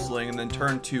Simian Sling, and then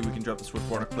turn 2, we can drop the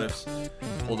Swiftwater Cliffs,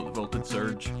 hold up the Voltage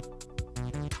Surge.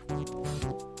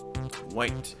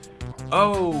 White.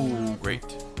 Oh, great.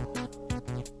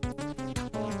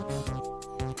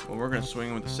 Well, we're gonna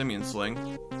swing with the Simian Sling.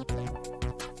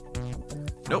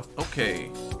 Nope, okay.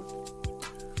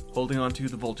 Holding on to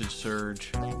the Voltage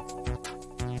Surge.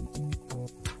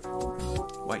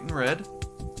 White and red.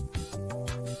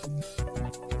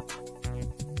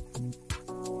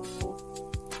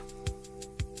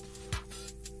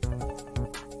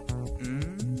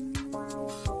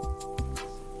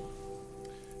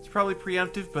 It's probably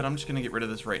preemptive, but I'm just gonna get rid of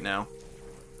this right now.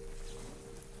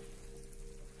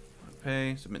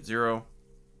 Okay, submit 0. Are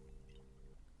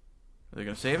they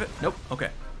gonna save it? Nope, okay.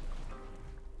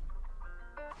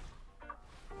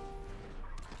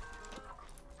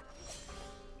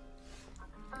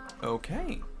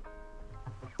 Okay.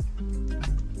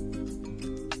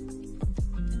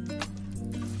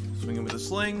 Swinging with a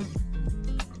sling.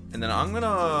 And then I'm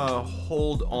gonna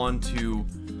hold on to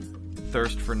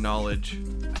Thirst for Knowledge,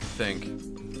 I think.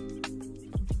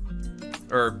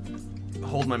 Or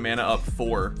hold my mana up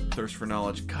for Thirst for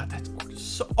Knowledge. God, that's gorgeous.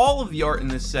 So all of the art in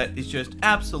this set is just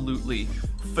absolutely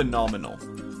phenomenal.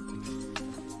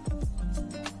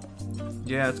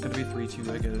 Yeah, it's gonna be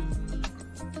 3-2, I get it.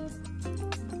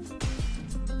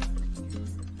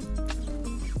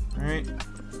 Alright,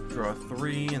 draw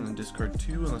 3 and then discard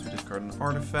 2 unless we discard an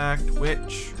artifact,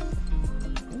 which...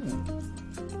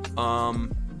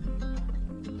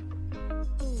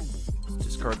 let's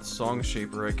discard the Song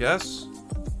Shaper, I guess.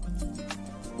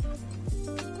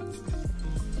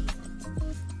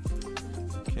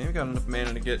 Okay, we got enough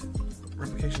mana to get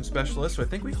Replication Specialist, so I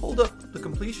think we hold up the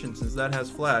completion since that has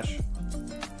Flash.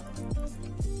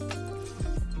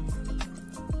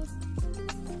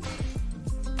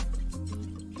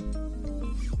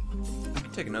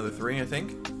 Take another 3, I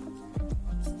think.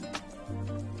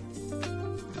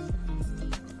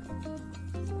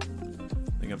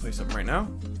 I'm gonna play something right now.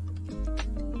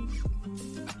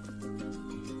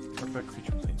 Artifact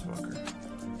creature planeswalker.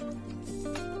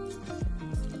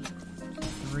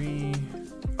 3.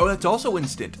 Oh, that's also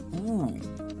instant. Ooh.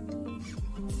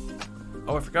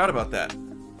 Oh, I forgot about that.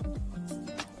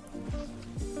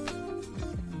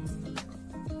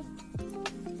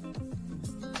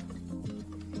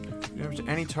 To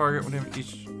any target whenever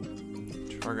each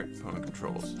target opponent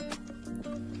controls.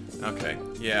 Okay,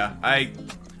 yeah, I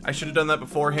should have done that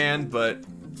beforehand, but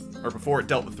before it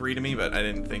dealt the 3 to me, but I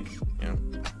didn't think, you know,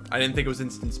 I didn't think it was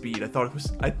instant speed. I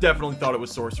definitely thought it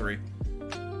was sorcery.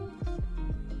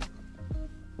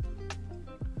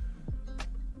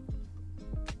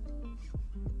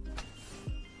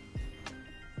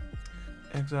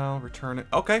 Exile, return it.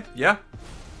 Okay, yeah,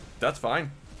 that's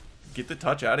fine. Get the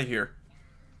touch out of here.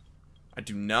 I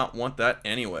do not want that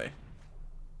anyway.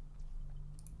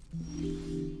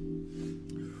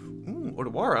 Ooh,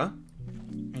 Odawara.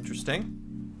 Interesting.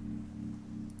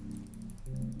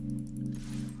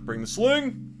 Bring the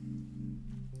sling.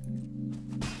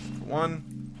 For 1.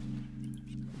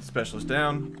 Specialist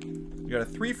down. We got a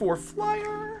 3/4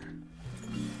 flyer.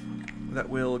 That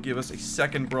will give us a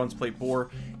second Bronze Plate Boar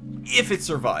if it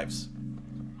survives.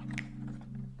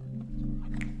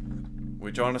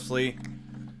 Which honestly...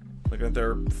 Look at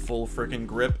their full freaking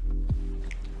grip.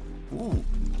 Ooh.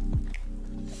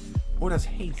 Oh, it has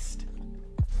haste.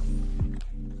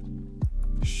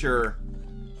 Sure.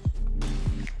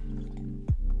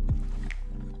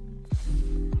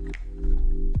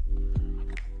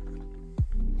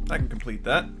 I can complete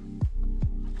that.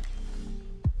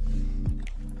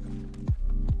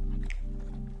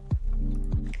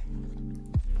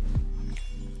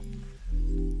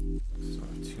 So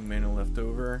 2 mana left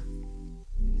over.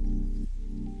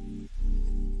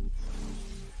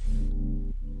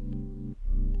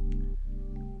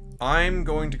 I'm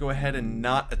going to go ahead and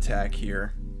not attack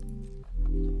here.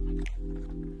 I'm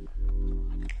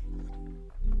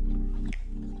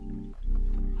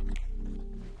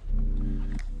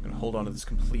gonna hold on to this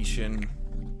completion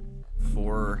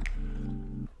for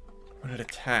when it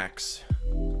attacks.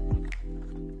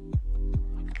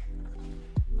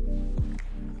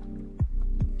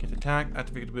 Get attack,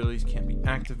 activated abilities can't be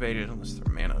activated unless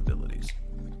they're mana abilities.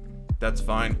 That's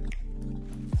fine.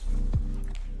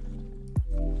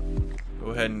 Go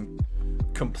ahead and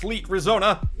complete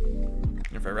Rizona.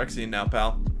 You're Phyrexian now,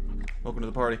 pal. Welcome to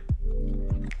the party.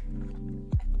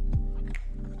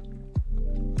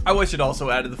 I wish it also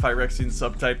added the Phyrexian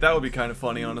subtype. That would be kind of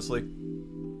funny, honestly.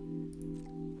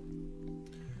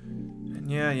 And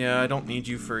yeah, I don't need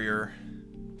you for your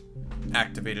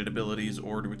activated abilities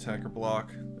or to attack or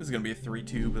block. This is going to be a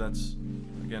 3-2, but that's,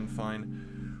 again,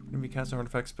 fine. Whenever you cast an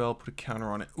artifact spell, put a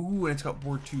counter on it. Ooh, and it's got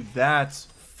Ward 2. That's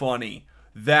funny.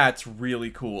 That's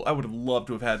really cool. I would have loved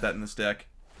to have had that in this deck.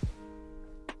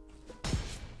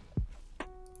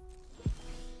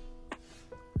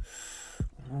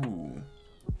 Ooh.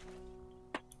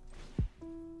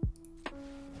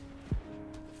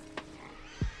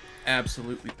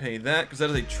 Absolutely pay that, because that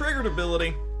is a triggered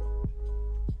ability.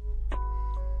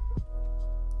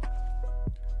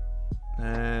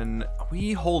 And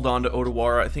we hold on to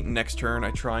Otawara. I think next turn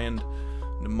I try and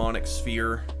Mnemonic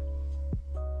Sphere.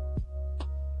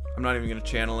 I'm not even going to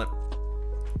channel it.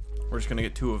 We're just going to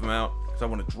get 2 of them out, because I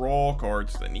want to draw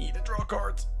cards. I need to draw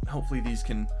cards. Hopefully these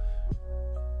can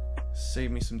save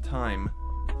me some time.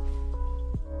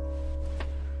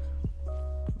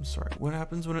 I'm sorry, what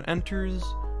happens when it enters?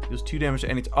 It deals 2 damage to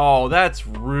any... Oh, that's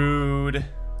rude.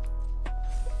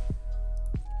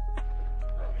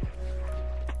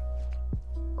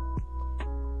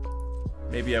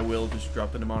 Maybe I will just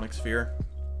drop the Mnemonic Sphere.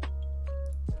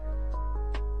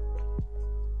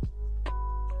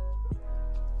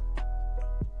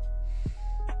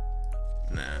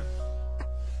 Nah.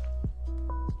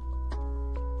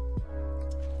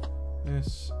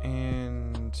 This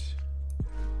and...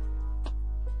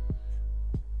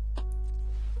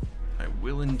 I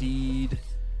will indeed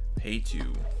pay 2.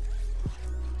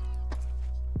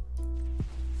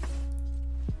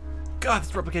 God,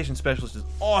 this Replication Specialist is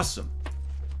awesome!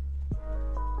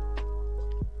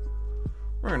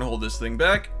 We're gonna hold this thing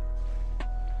back.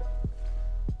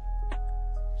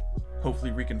 Hopefully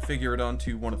reconfigure it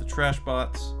onto one of the trash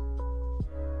bots.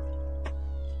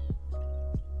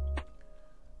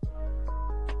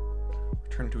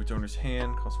 Return it to its owner's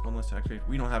hand. Costs 1 less to activate.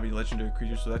 We don't have any legendary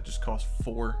creatures, so that just costs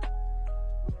 4.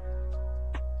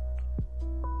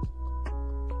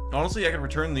 Honestly, I could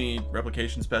return the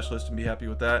Replication Specialist and be happy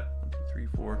with that. 1, 2, 3,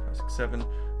 4, 5, 6, 7.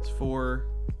 It's 4.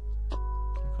 It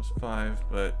costs 5,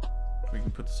 but we can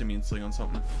put the Simian Sling on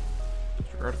something.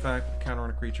 Extra artifact, counter on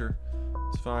a creature.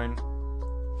 It's fine.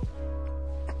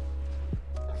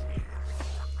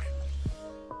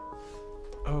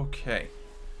 Okay.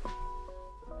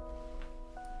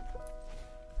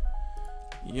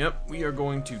 Yep, we are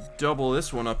going to double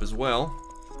this one up as well.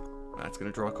 That's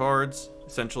going to draw cards,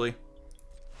 essentially.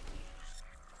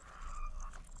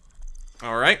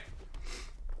 Alright.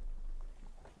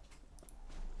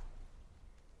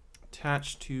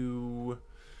 Attached to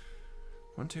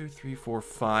 1, 2, 3, 4,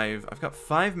 5. I've got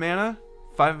 5 mana.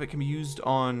 5 of it can be used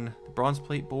on the Bronze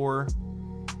Plate Boar. I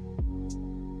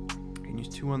can use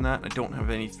 2 on that. I don't have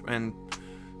any, and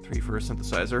 3 for a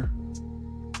Synthesizer.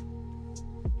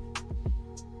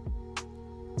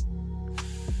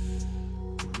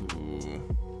 Ooh.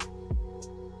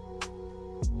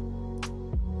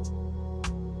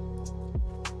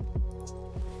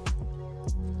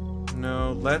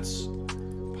 No, let's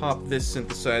pop this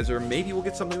Synthesizer. Maybe we'll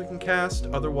get something we can cast.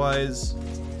 Otherwise...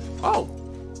 Oh!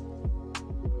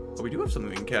 Oh, we do have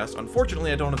something we can cast.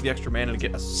 Unfortunately, I don't have the extra mana to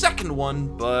get a second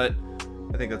one, but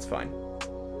I think that's fine.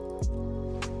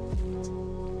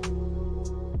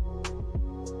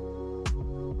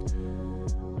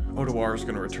 Otawara is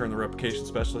going to return the Replication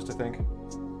Specialist, I think.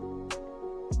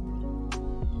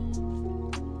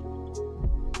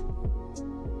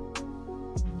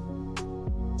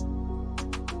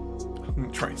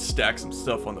 Try and stack some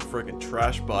stuff on the frickin'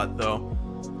 trash bot, though.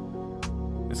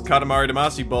 This Katamari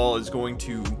Damacy ball is going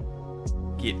to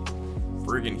get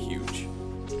friggin' huge.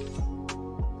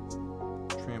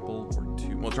 Trample or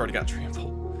 2. Well, it's already got trample.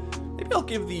 Maybe I'll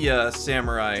give the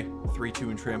Samurai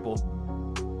 3/2 and trample.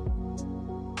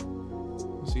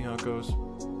 We'll see how it goes.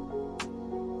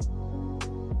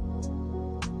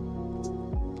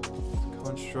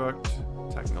 Construct.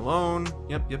 Attacking alone.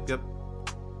 Yep.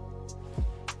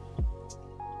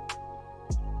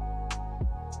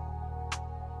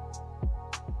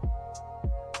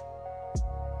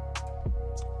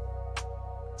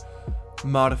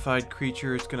 Modified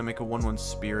creature, it's gonna make a 1/1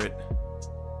 spirit.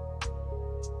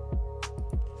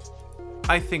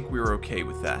 I think we're okay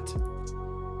with that.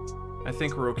 I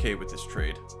think we're okay with this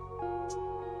trade.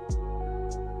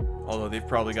 Although they've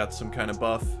probably got some kind of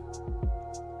buff.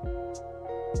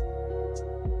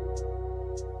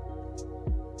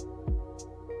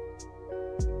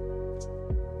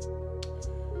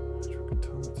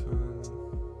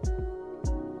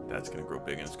 That's gonna grow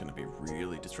big and it's gonna be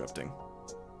really disrupting.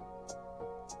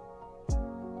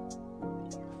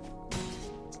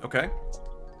 Okay.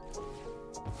 So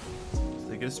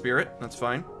they get a spirit, that's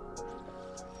fine.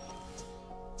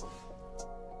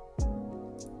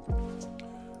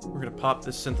 We're gonna pop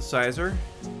this Synthesizer,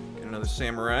 get another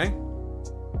Samurai,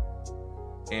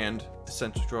 and a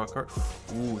Essential draw a card.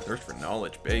 Ooh, thirst for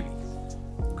knowledge, baby.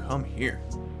 Come here.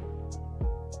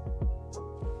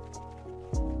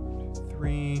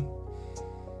 3.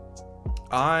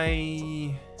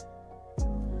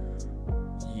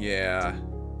 Yeah.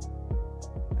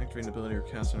 Activate an ability or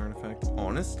cast an artifact.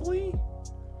 Honestly?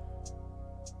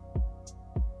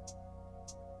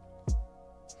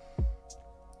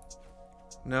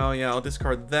 No, yeah, I'll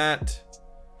discard that.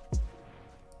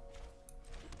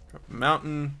 Drop a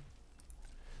mountain.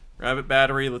 Rabbit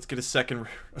battery. Let's get a second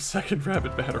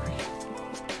rabbit battery.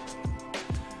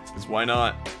 Because why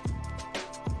not?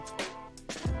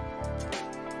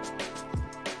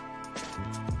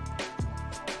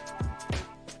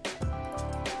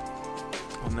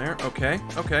 On there. Okay.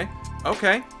 Okay.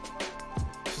 Okay.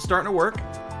 This is starting to work.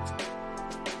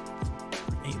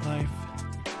 8 life.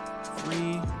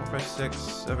 3, 4, 5, 6,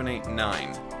 7, 8,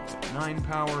 9. 9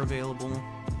 power available.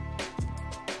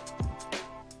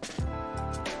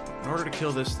 In order to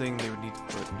kill this thing, they would need to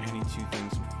put any 2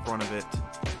 things in front of it.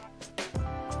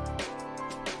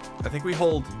 I think we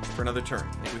hold for another turn.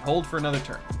 I've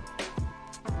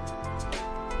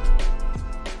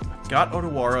got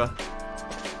Otawara.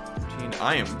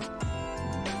 I am,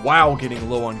 wow, getting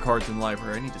low on cards in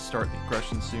library. I need to start the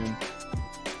aggression soon.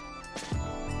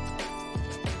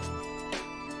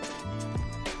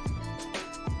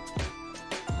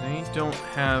 They don't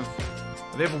have...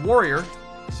 They have a warrior,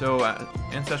 so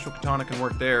Ancestral Katana can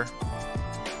work there.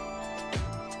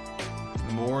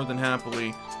 More than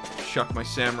happily chuck my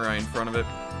samurai in front of it.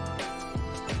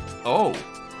 Oh!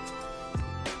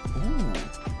 Ooh.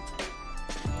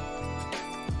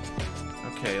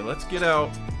 Okay, let's get out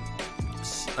a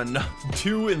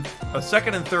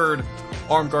second and third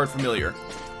Armed Guard Familiar.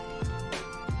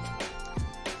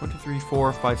 1, 2, 3,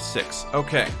 4, 5, 6.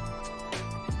 Okay.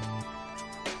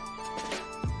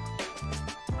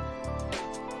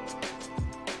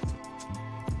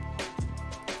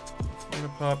 I'm gonna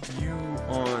pop you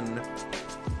on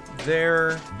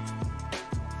there.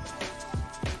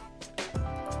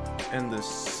 And the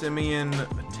Simian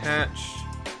attach.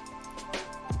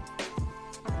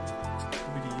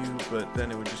 But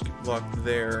then it would just get blocked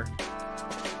there.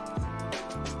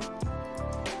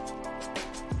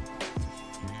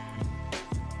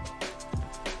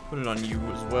 Put it on you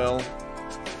as well.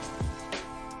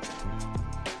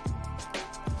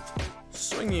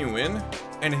 Swing you in.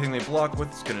 Anything they block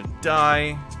with is gonna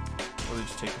die. Or they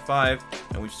just take the 5,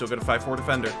 and we've still got a 5/4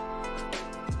 defender.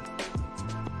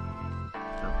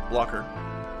 Or blocker.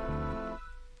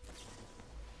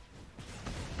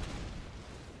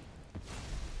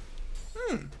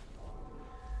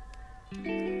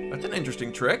 That's an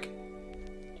interesting trick.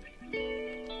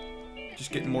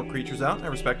 Just getting more creatures out. I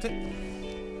respect it.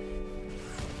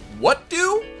 What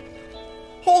do?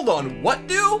 Hold on. What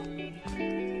do?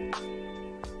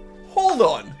 Hold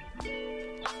on.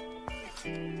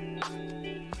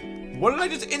 What did I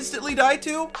just instantly die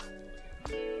to?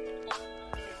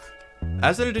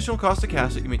 As an additional cost to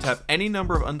cast it, you may tap any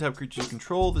number of untapped creatures you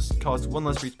control. This costs 1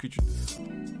 less for each creature.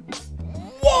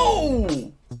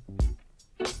 Whoa!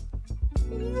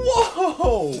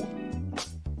 Whoa!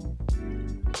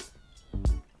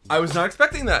 I was not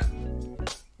expecting that.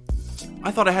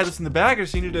 I thought I had this in the bag. I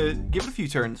just needed to give it a few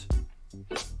turns.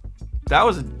 That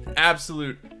was an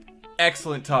absolute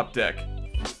excellent top deck.